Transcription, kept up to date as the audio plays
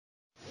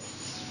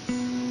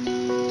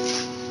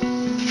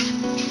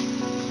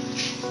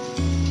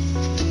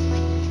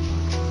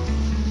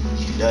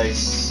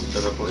Guys,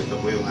 ito po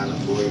yung anak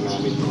buhay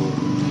namin po.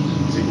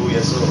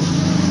 Sibuyas o.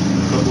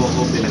 Ito po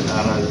ako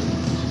pinag-aral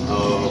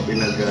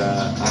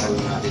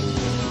natin.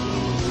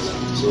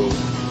 So,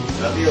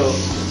 dati o,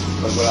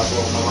 pag wala po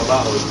akong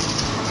mamabahod,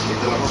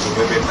 dito lang po,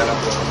 magbebenta lang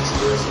po ako ng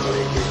sibuyas sa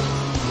palengke.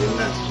 Yun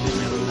na, hindi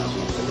meron na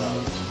akong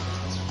mamabahod.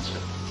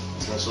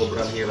 Sa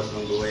sobrang hirap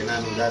ng buhay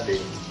namin dati,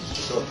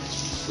 ito,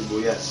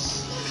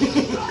 sibuyas.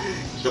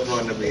 Ito po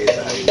ang nabigay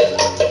sa akin.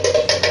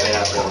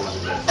 Kaya po ako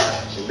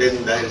nakita. And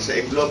then, dahil sa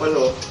global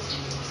o,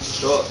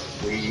 ito,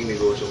 magiging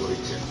negosyo ko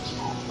rin siya.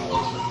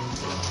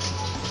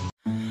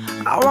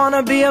 I wanna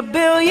be a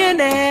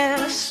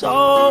billionaire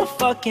so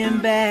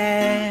fucking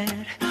bad.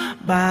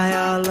 Buy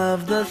all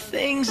of the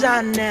things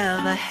I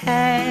never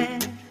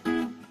had.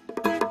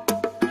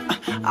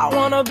 I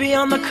wanna be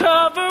on the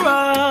cover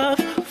of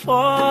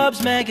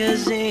Forbes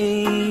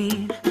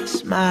magazine,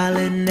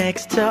 smiling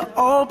next to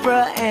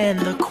Oprah and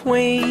the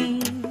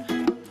Queen.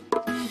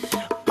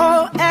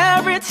 Oh,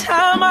 every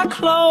time I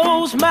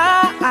close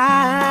my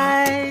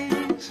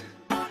eyes,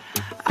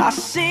 I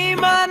see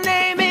my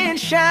name in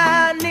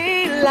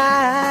shiny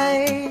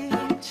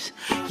lights.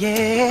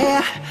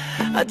 Yeah,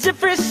 a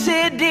different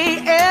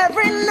city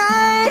every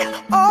night.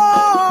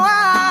 Oh,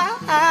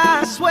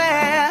 I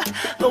swear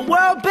the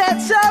world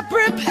better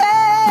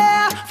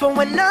prepare for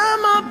when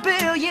I'm a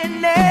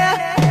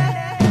billionaire.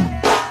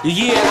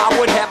 Yeah, I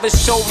would have a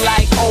show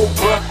like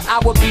Oprah.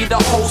 I would be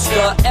the host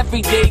of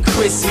Everyday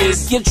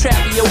Christmas. Give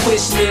Travis a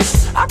wish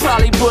list. I'd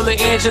probably pull a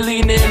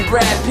Angelina and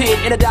Brad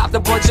Pitt and adopt a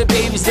bunch of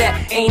babies that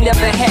ain't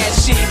never had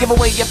shit. Give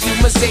away a few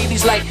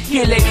Mercedes like,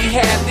 here lady,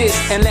 have this.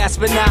 And last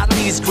but not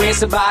least, grant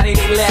somebody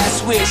their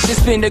last wish. It's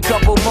been a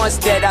couple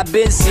months that I've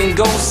been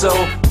single, so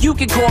you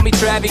can call me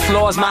Travis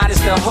Claus minus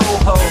the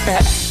ho-ho.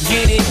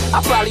 Get it?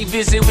 I'll probably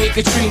visit where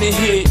Katrina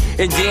hit,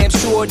 and damn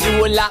sure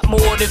do a lot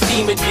more than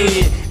FEMA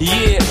did.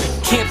 Yeah,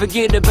 can't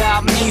forget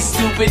about me,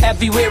 stupid.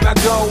 Everywhere I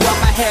go,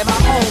 I'ma have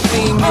my own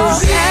theme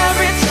music. Oh,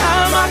 every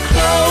time I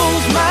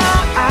close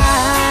my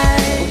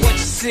eyes, What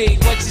you see,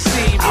 bro?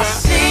 I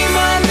see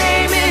my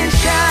name in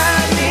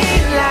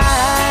shiny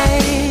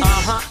lights.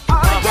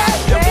 Oh,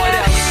 yeah, What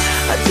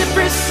else? a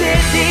different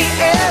city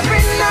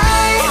every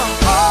night.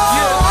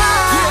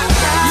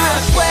 I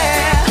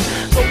swear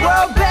the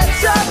world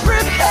better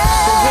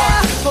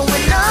prepare for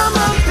when I'm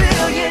a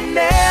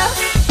billionaire.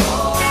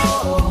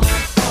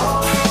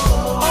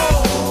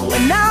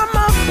 When I'm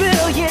a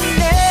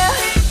billionaire.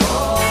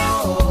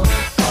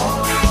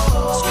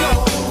 Let's go.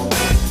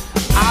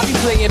 I'll be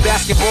playing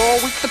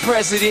basketball with the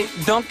president,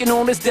 dunking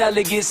on his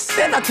delegates.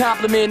 Then I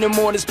compliment him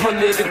on his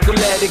political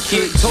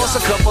etiquette. Toss a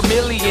couple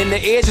million in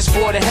the air just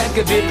for the heck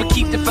of it, but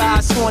keep the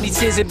 5s, 20s,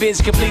 10s, and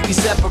bins completely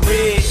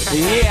separate.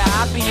 Yeah,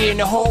 I'll be in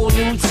a whole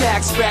new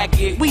tax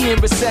bracket. We in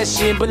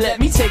recession, but let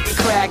me take a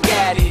crack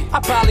at it.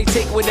 I'll probably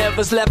take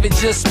whatever's left and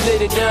just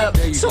split it up,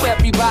 so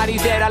everybody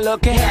that I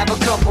love can have a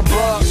couple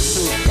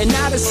bucks. And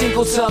not a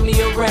single tummy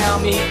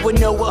around me would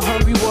know what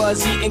hungry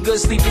was, eating good,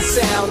 sleeping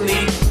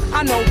soundly.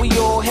 I know we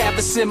all have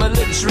a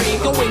similar dream.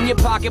 Go in your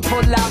pocket,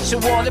 pull out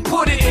your wallet,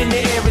 put it in the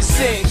air and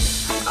sing.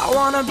 I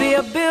wanna be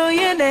a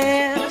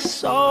billionaire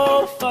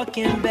so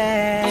fucking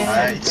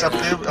bad. It's up to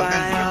you.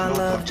 Buy all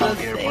of the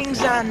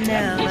things I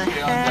never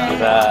had.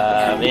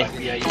 Grabe.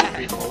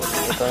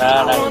 Ito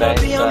na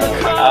dahil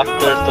sa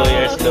after 2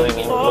 years doing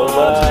in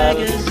global,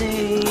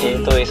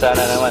 ito isa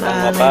na naman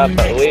ang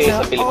mapapauwi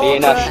sa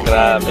Pilipinas.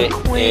 Grabe.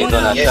 Ito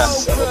na siya.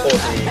 Yes, ako po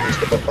si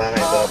Khris Pangan.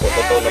 Ito po,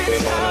 totoo na po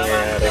yung mga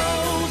nangyayari.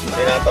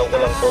 Tinataw ko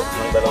lang po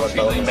ng 2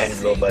 taon na yung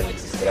global.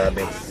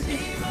 Grabe.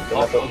 Ito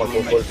na po,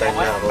 mag-full time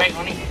na ako.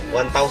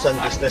 1,000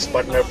 business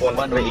partner po ang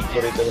na-create ko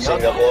rito sa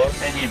Singapore.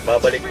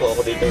 Babalik po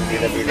ako dito, hindi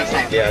na bilang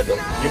empleyado.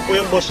 Yun po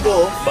yung boss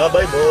ko.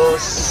 Bye-bye,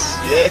 boss.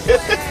 Yeah.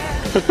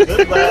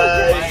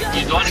 Goodbye.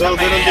 So,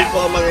 ganoon din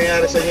po ang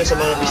mangyayari sa inyo sa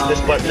mga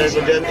business partner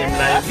ko dyan.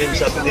 M9, Team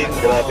Something.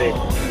 Grabe.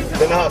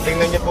 Ito na,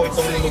 tingnan niyo po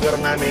itong lugar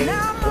namin.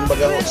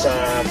 Kumbaga sa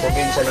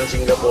probinsya ng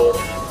Singapore.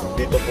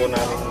 Dito po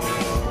namin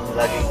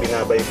laging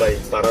binabaybay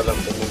para lang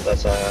pumunta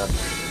sa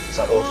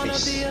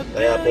office.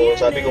 Kaya po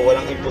sabi ko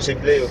walang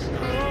imposible.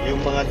 Yung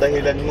mga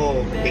dahilan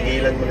mo,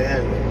 tigilan mo na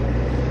yan.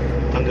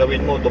 Ang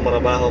gawin mo,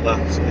 tumarabaho ka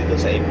dito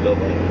sa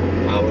Global.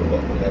 Power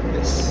po. God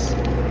bless.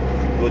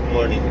 Good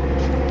morning.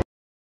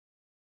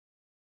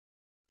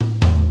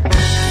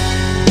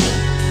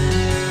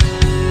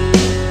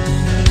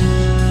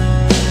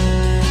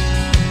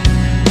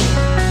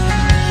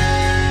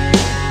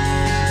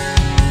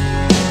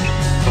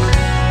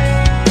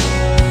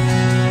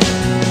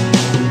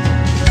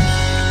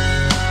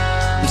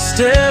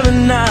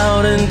 Staring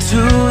out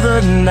into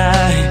the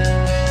night,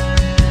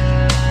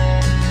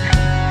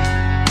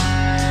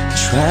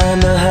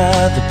 trying to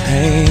hide the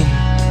pain.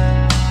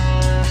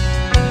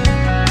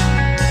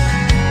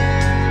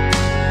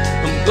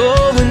 I'm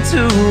going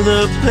to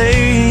the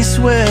place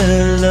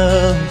where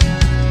love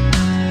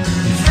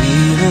and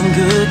feeling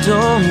good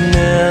don't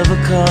never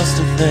cost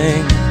a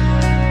thing.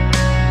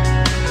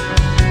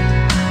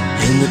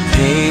 In the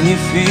pain you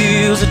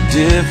feel's a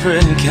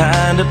different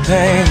kind of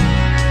pain.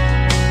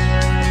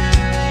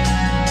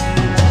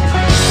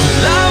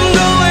 Well, I'm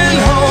going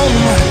home,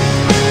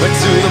 but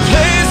to the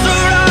place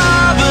where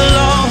I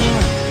belong.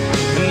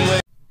 And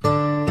where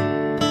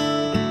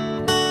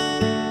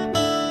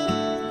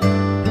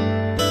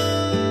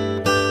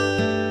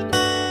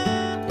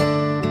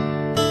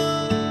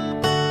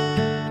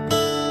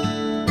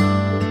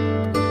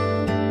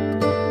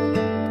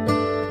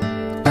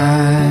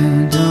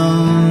I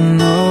don't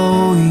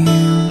know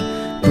you,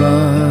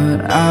 but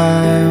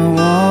I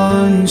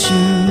want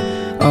you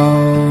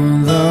all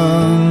the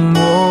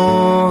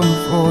more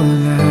for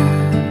that.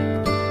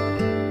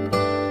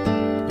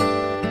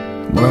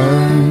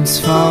 Words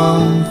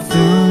fall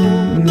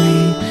through me,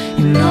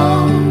 you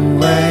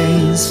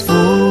always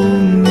fool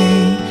me,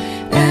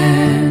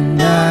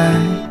 and I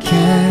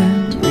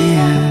can't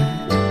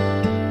react.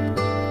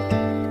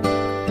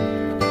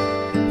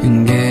 And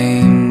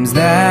games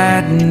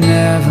that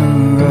never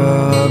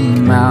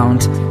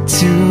amount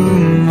to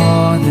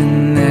more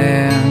than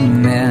they're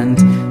meant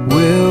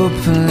will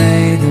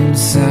play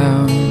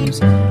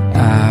themselves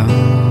out.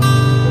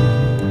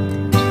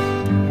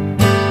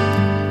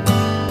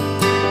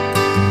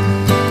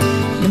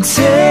 And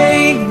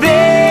take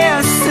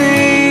this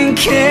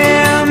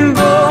sinking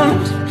boat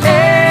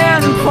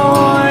and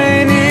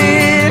point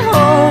it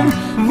home.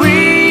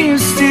 We've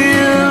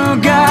still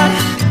got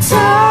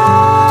time.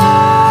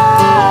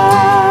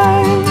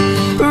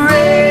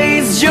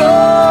 Raise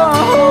your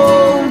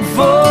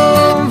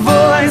hopeful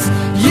voice.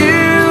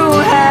 You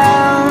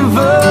have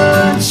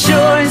a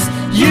choice.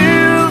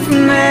 You've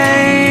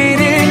made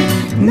it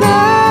now.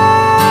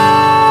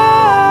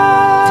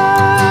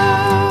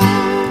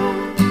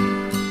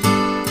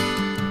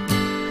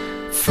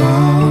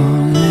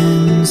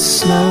 Falling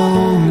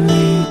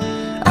slowly,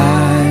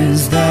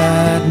 eyes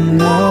that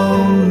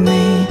know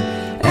me,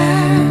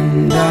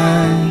 and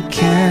I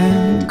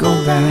can't go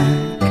back.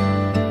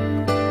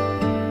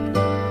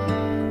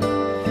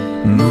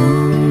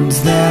 Moods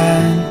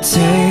that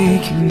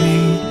take me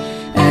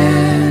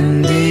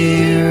and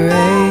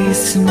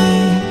erase me,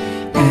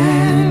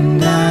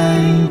 and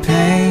I'm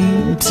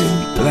painted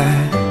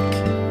black.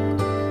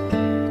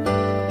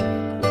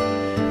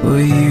 Well,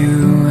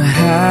 you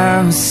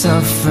have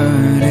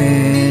suffered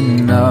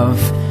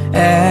enough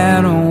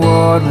and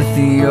warred with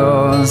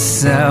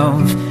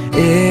yourself.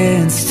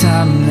 It's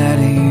time that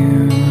you